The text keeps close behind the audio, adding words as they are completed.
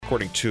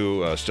according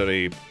to a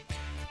study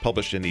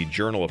published in the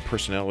Journal of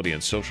Personality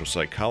and Social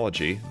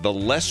Psychology, the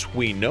less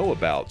we know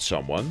about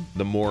someone,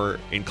 the more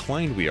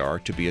inclined we are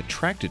to be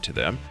attracted to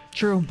them.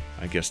 True.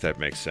 I guess that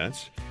makes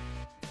sense.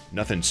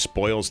 Nothing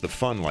spoils the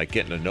fun like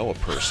getting to know a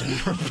person.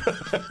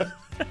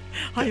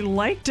 I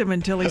liked him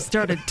until he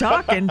started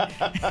talking.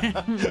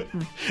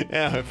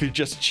 Yeah, if you're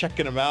just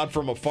checking him out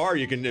from afar,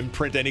 you can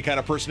imprint any kind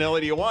of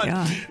personality you want.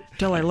 Yeah,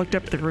 until I looked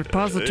up the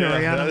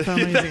repository on him.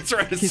 Found That's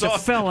right. He's a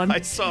felon.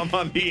 I saw him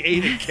on the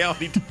Ada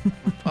County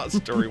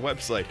Repository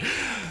website.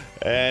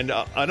 And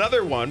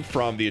another one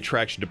from the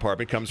attraction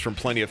department comes from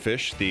Plenty of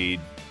Fish, the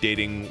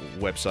dating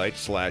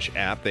website /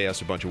 app. They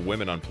asked a bunch of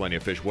women on Plenty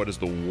of Fish, what is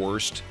the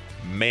worst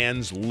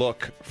man's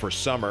look for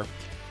summer?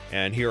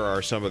 And here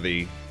are some of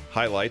the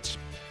highlights.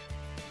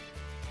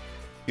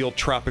 The old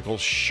tropical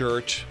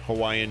shirt,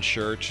 Hawaiian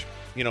shirt.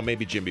 You know,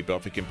 maybe Jimmy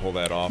Buffett can pull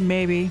that off.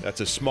 Maybe. That's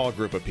a small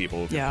group of people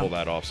who can pull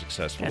that off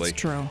successfully. That's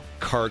true.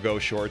 Cargo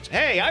shorts.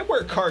 Hey, I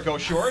wear cargo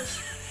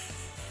shorts.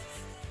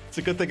 It's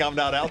a good thing I'm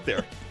not out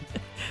there.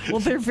 Well,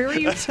 they're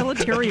very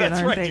utilitarian, That's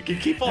aren't right. they? You can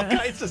keep all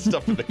kinds of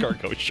stuff in the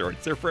cargo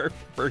shorts. They're very,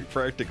 very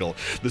practical.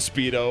 The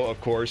Speedo,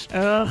 of course.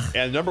 Ugh.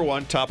 And number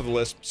one, top of the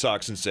list,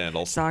 socks and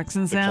sandals. Socks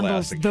and The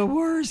sandals, classic. the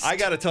worst. I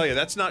got to tell you,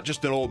 that's not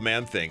just an old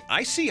man thing.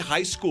 I see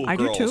high school I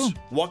do girls too.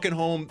 walking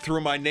home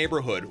through my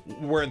neighborhood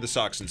wearing the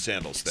socks and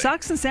sandals thing.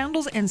 Socks and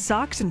sandals and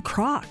socks and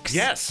Crocs.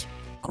 Yes.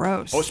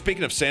 Gross. Oh,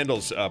 speaking of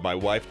sandals, my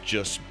wife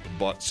just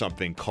bought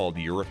something called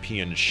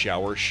European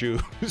shower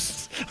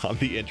shoes on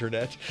the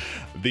internet.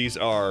 These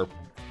are,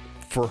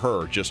 for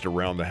her, just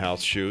around the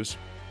house shoes.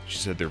 She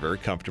said they're very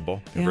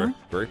comfortable, Yeah. very,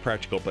 very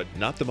practical, but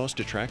not the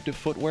most attractive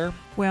footwear.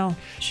 Well,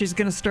 she's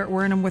going to start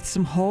wearing them with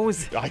some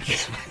hose I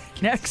guess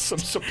next. some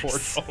support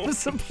Some hose.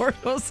 support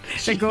hose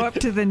that go up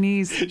to the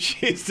knees.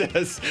 She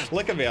says,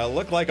 look at me, I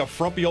look like a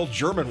frumpy old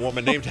German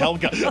woman named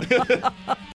Helga.